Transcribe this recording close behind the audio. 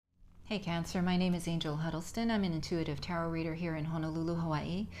Hey Cancer, my name is Angel Huddleston. I'm an intuitive tarot reader here in Honolulu,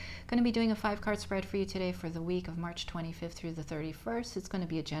 Hawaii. Going to be doing a 5-card spread for you today for the week of March 25th through the 31st. It's going to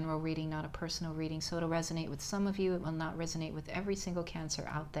be a general reading, not a personal reading, so it'll resonate with some of you. It will not resonate with every single Cancer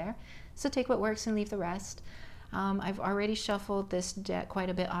out there. So take what works and leave the rest. I've already shuffled this deck quite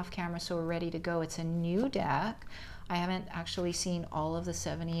a bit off camera, so we're ready to go. It's a new deck. I haven't actually seen all of the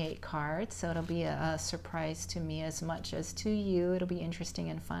 78 cards, so it'll be a surprise to me as much as to you. It'll be interesting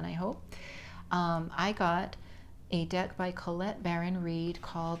and fun, I hope. I got a deck by Colette Baron-Reid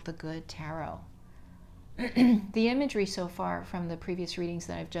called The Good Tarot. The imagery so far from the previous readings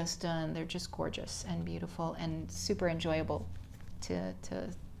that I've just done, they're just gorgeous and beautiful and super enjoyable to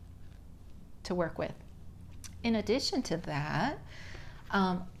work with. In addition to that,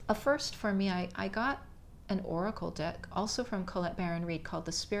 a first for me, I got an oracle deck also from Colette Baron-Reid called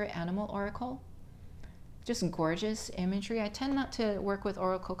the Spirit Animal Oracle. Just gorgeous imagery. I tend not to work with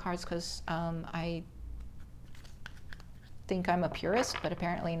oracle cards because I think I'm a purist, but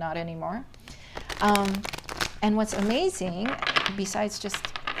apparently not anymore. And what's amazing, besides just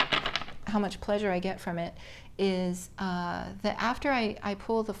how much pleasure I get from it, is that after I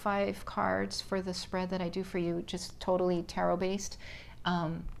pull the 5 cards for the spread that I do for you, just totally tarot based,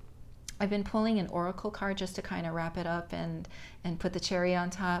 I've been pulling an oracle card just to kind of wrap it up and put the cherry on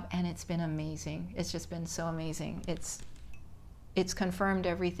top, and it's been amazing. It's just been so amazing. It's confirmed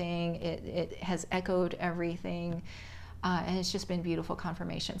everything. It has echoed everything, and it's just been beautiful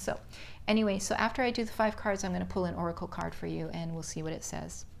confirmation. So anyway, so after I do the 5 cards, I'm going to pull an oracle card for you, and we'll see what it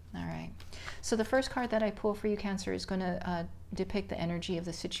says. All right. So the first card that I pull for you, Cancer, is going to depict the energy of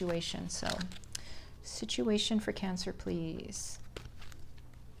the situation. So situation for Cancer, please.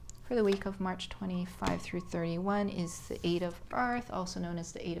 For the week of March 25 through 31 is the 8 of Earth, also known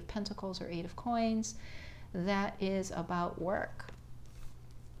as the 8 of Pentacles or 8 of Coins. That is about work.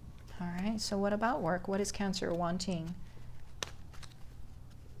 All right, so what about work? What is Cancer wanting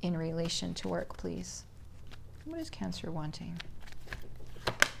in relation to work, please? What is Cancer wanting?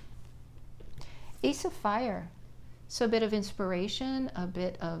 Ace of Fire. So a bit of inspiration, a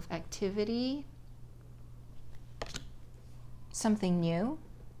bit of activity, something new.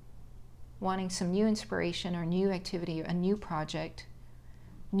 Wanting some new inspiration or new activity, a new project,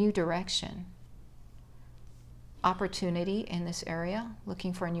 new direction, opportunity in this area,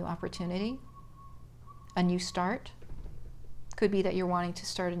 looking for a new opportunity, a new start. Could be that you're wanting to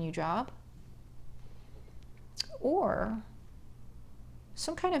start a new job, or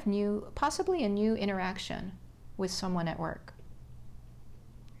some kind of new, possibly a new interaction with someone at work.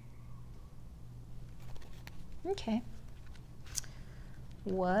 Okay.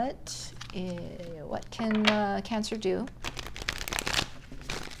 What can Cancer do?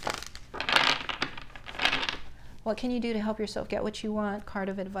 What can you do to help yourself get what you want? Card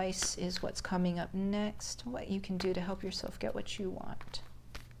of advice is what's coming up next. What you can do to help yourself get what you want.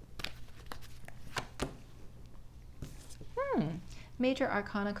 Major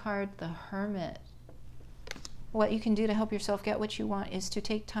Arcana card, the Hermit. What you can do to help yourself get what you want is to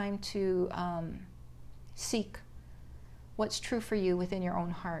take time to seek what's true for you within your own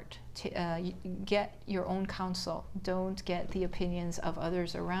heart. Get your own counsel. Don't get the opinions of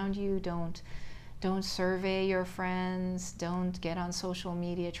others around you. Don't survey your friends. Don't get on social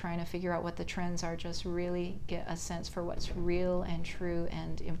media trying to figure out what the trends are. Just really get a sense for what's real and true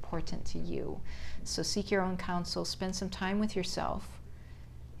and important to you. So seek your own counsel. Spend some time with yourself.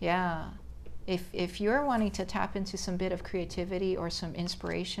 Yeah. If you're wanting to tap into some bit of creativity or some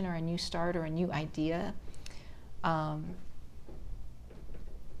inspiration or a new start or a new idea,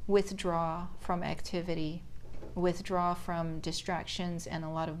 withdraw from activity, withdraw from distractions and a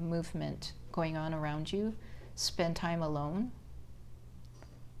lot of movement going on around you. Spend time alone,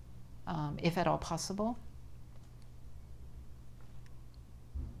 if at all possible.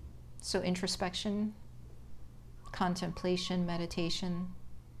 So introspection, contemplation, meditation,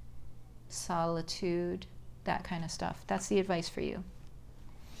 solitude, that kind of stuff. That's the advice for you.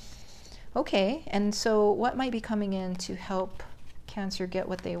 Okay, and so what might be coming in to help Cancer get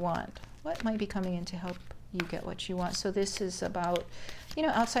what they want? What might be coming in to help you get what you want? So this is about,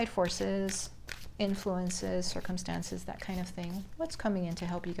 outside forces, influences, circumstances, that kind of thing. What's coming in to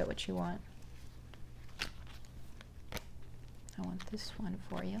help you get what you want? I want this one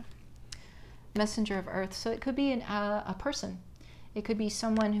for you. Messenger of Earth. So it could be a person. It could be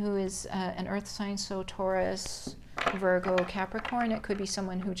someone who is an earth sign, so Taurus, Virgo, Capricorn. It could be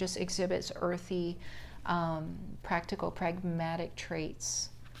someone who just exhibits earthy, practical, pragmatic traits.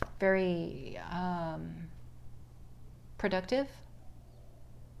 Very productive,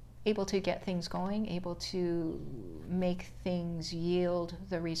 able to get things going, able to make things yield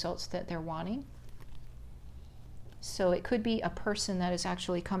the results that they're wanting. So it could be a person that is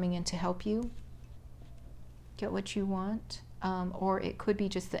actually coming in to help you get what you want, or it could be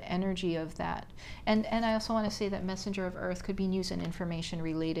just the energy of that. And I also want to say that messenger of earth could be news and information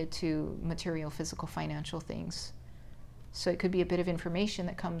related to material, physical, financial things. So it could be a bit of information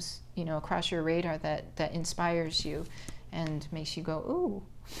that comes, you know, across your radar that inspires you and makes you go, ooh.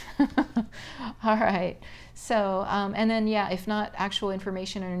 All right. So, and then, yeah, if not actual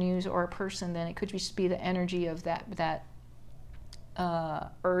information or news or a person, then it could just be the energy of that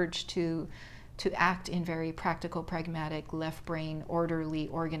urge to act in very practical, pragmatic, left brain, orderly,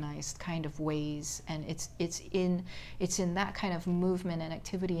 organized kind of ways. And it's in that kind of movement and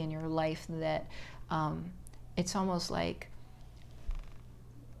activity in your life that it's almost like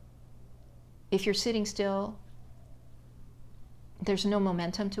if you're sitting still, there's no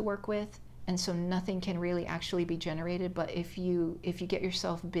momentum to work with, and so nothing can really actually be generated. But if you get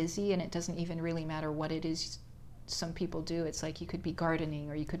yourself busy, and it doesn't even really matter what it is some people do, it's like you could be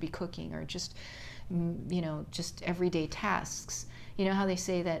gardening, or you could be cooking, or just, you know, just everyday tasks. You know how they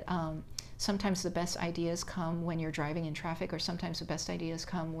say that sometimes the best ideas come when you're driving in traffic, or sometimes the best ideas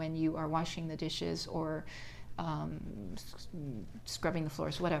come when you are washing the dishes, or scrubbing the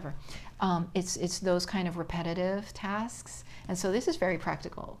floors, whatever. It's those kind of repetitive tasks. And so this is very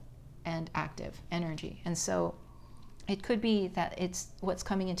practical and active energy. And so it could be that it's what's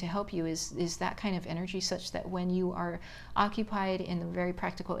coming in to help you is that kind of energy, such that when you are occupied in the very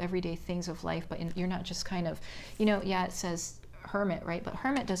practical everyday things of life, but you're not just kind of, you know, yeah, it says hermit, right? But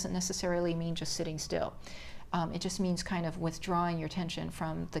hermit doesn't necessarily mean just sitting still. It just means kind of withdrawing your attention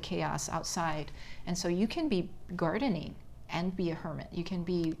from the chaos outside. And so you can be gardening and be a hermit. You can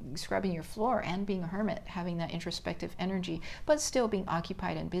be scrubbing your floor and being a hermit, having that introspective energy, but still being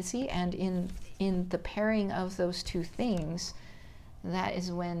occupied and busy. And in the pairing of those two things, that is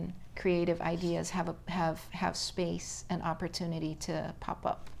when creative ideas have space and opportunity to pop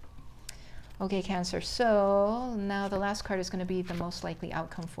up. Okay, Cancer. So now the last card is going to be the most likely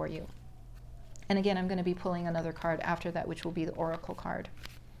outcome for you. And again, I'm going to be pulling another card after that, which will be the Oracle card.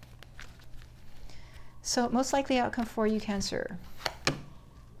 So most likely outcome for you, Cancer.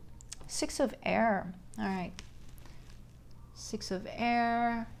 6 of Air. All right. 6 of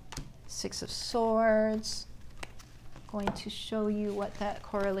Air, 6 of Swords. Going to show you what that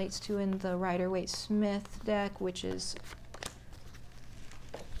correlates to in the Rider-Waite-Smith deck, which is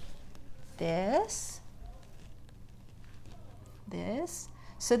this.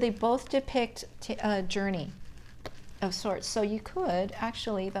 So they both depict a journey of sorts. So you could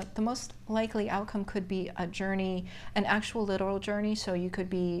actually, the most likely outcome could be a journey, an actual literal journey. So you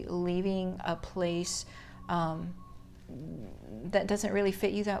could be leaving a place that doesn't really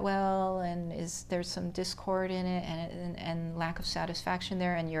fit you that well, and there's some discord in it, and lack of satisfaction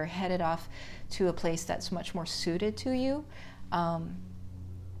there, and you're headed off to a place that's much more suited to you.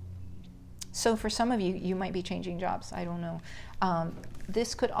 So for some of you, you might be changing jobs. I don't know.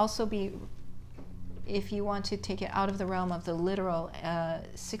 This could also be, if you want to take it out of the realm of the literal,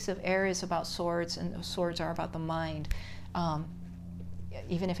 6 of Air is about swords, and swords are about the mind.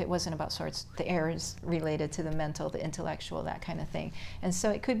 Even if it wasn't about swords, the air is related to the mental, the intellectual, that kind of thing. And so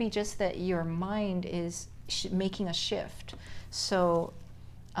it could be just that your mind is making a shift. So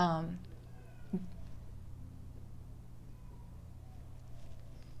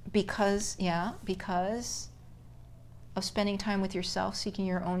because of spending time with yourself, seeking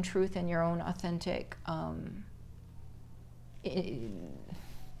your own truth and your own authentic,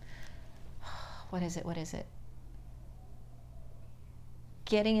 what is it?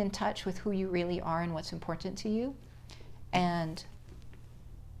 Getting in touch with who you really are and what's important to you, and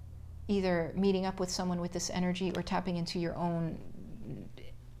either meeting up with someone with this energy or tapping into your own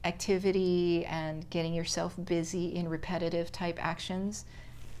activity and getting yourself busy in repetitive type actions.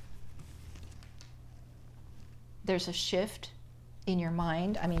 There's a shift in your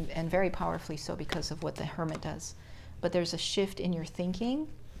mind, I mean, and very powerfully so because of what the Hermit does, but there's a shift in your thinking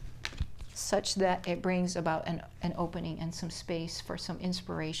such that it brings about an opening and some space for some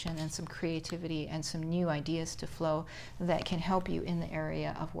inspiration and some creativity and some new ideas to flow that can help you in the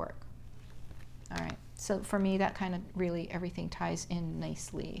area of work. All right, so for me, that kind of really everything ties in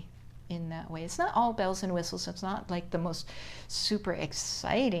nicely in that way. It's not all bells and whistles. It's not like the most super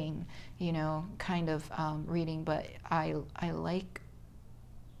exciting, kind of reading, but I like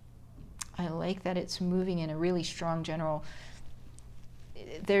that it's moving in a really strong general.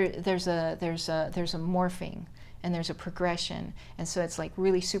 There's a morphing and there's a progression, and so it's like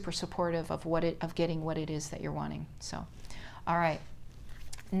really super supportive of getting what it is that you're wanting. So, all right.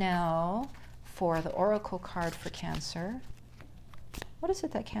 Now, for the Oracle card for Cancer, what is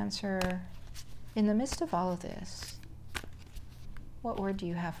it that Cancer, in the midst of all of this, what word do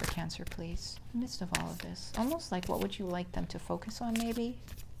you have for Cancer, please? In the midst of all of this, almost like what would you like them to focus on, maybe?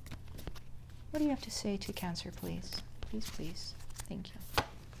 What do you have to say to Cancer, please? Please, please. Thank you.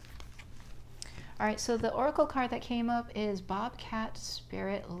 All right, so the Oracle card that came up is Bobcat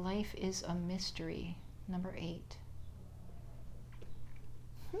Spirit, Life is a Mystery, number 8.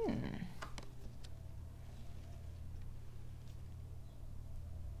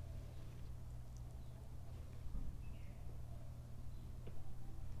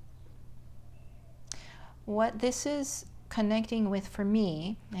 What this is connecting with for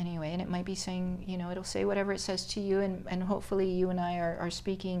me, anyway, and it might be saying, you know, it'll say whatever it says to you, and hopefully you and I are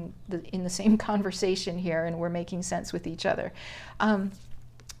speaking in the same conversation here, and we're making sense with each other.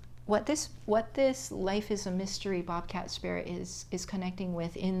 What this Life is a Mystery Bobcat Spirit is connecting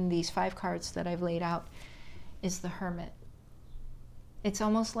with in these 5 cards that I've laid out is the Hermit. It's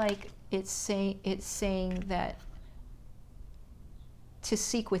almost like it's saying that to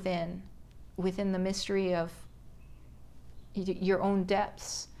seek within the mystery of your own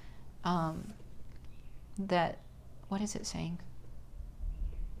depths, that, what is it saying?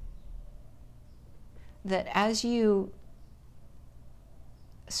 That as you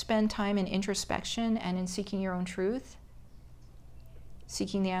spend time in introspection and in seeking your own truth,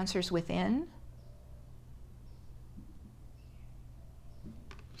 seeking the answers within,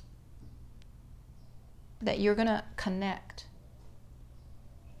 that you're going to connect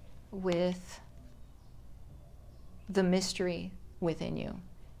with the mystery within you.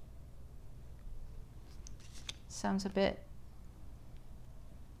 Sounds a bit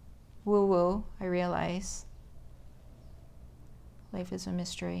woo-woo, I realize. Life is a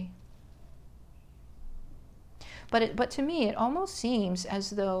mystery. But to me, it almost seems as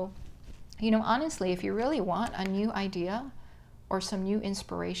though, you know, honestly, if you really want a new idea or some new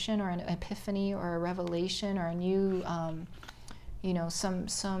inspiration or an epiphany or a revelation or a new, you know, some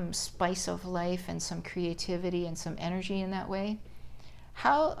spice of life and some creativity and some energy in that way,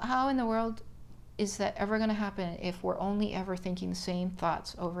 how in the world is that ever going to happen if we're only ever thinking the same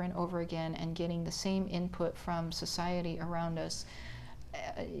thoughts over and over again and getting the same input from society around us?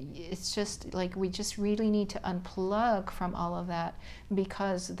 It's just like we just really need to unplug from all of that,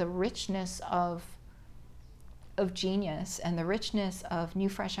 because the richness of genius and the richness of new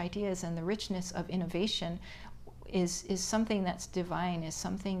fresh ideas and the richness of innovation is something that's divine, is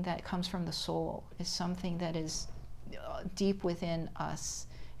something that comes from the soul, is something that is deep within us.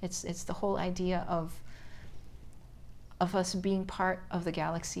 It's the whole idea of us being part of the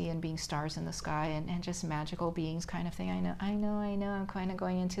galaxy and being stars in the sky and just magical beings kind of thing. I know, I'm kind of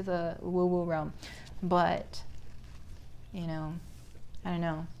going into the woo-woo realm. But, you know, I don't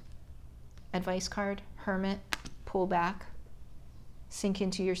know. Advice card, Hermit, pull back, sink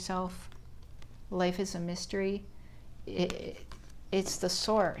into yourself. Life is a mystery. It's the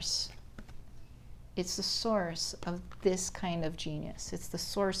source. It's the source of this kind of genius. It's the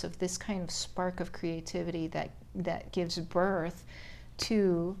source of this kind of spark of creativity that gives birth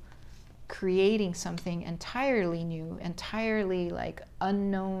to creating something entirely new, entirely like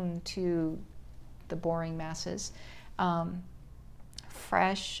unknown to the boring masses,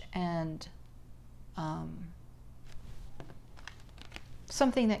 fresh and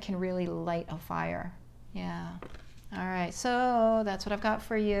something that can really light a fire. Yeah. All right, so that's what I've got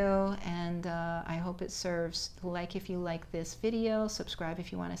for you, and I hope it serves. Like if you like this video, subscribe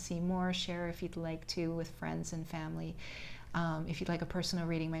if you want to see more, share if you'd like to with friends and family. If you'd like a personal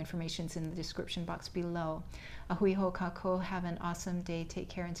reading, my information's in the description box below. Ahui ho kako, have an awesome day. Take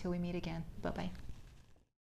care until we meet again. Bye-bye.